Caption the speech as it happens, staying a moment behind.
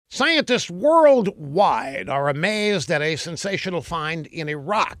Scientists worldwide are amazed at a sensational find in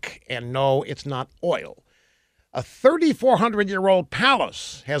Iraq. And no, it's not oil. A 3,400-year-old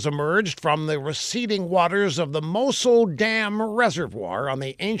palace has emerged from the receding waters of the Mosul Dam Reservoir on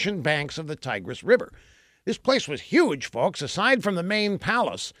the ancient banks of the Tigris River. This place was huge, folks. Aside from the main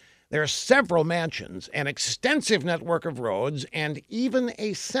palace, there are several mansions, an extensive network of roads, and even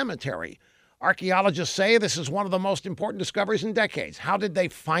a cemetery. Archaeologists say this is one of the most important discoveries in decades. How did they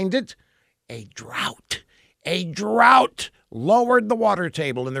find it? A drought. A drought lowered the water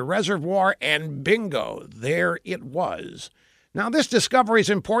table in the reservoir, and bingo, there it was. Now, this discovery is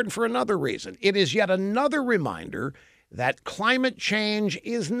important for another reason. It is yet another reminder that climate change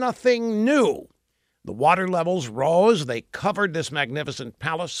is nothing new. The water levels rose, they covered this magnificent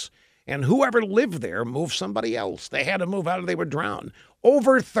palace, and whoever lived there moved somebody else. They had to move out or they would drown.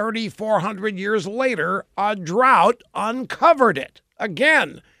 Over 3,400 years later, a drought uncovered it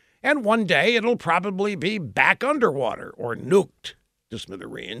again. And one day it'll probably be back underwater or nuked to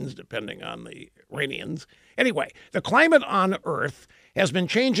smithereens, depending on the Iranians. Anyway, the climate on Earth has been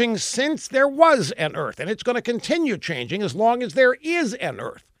changing since there was an Earth, and it's going to continue changing as long as there is an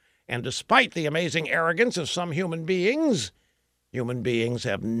Earth. And despite the amazing arrogance of some human beings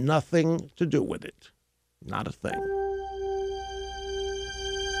have nothing to do with it. Not a thing.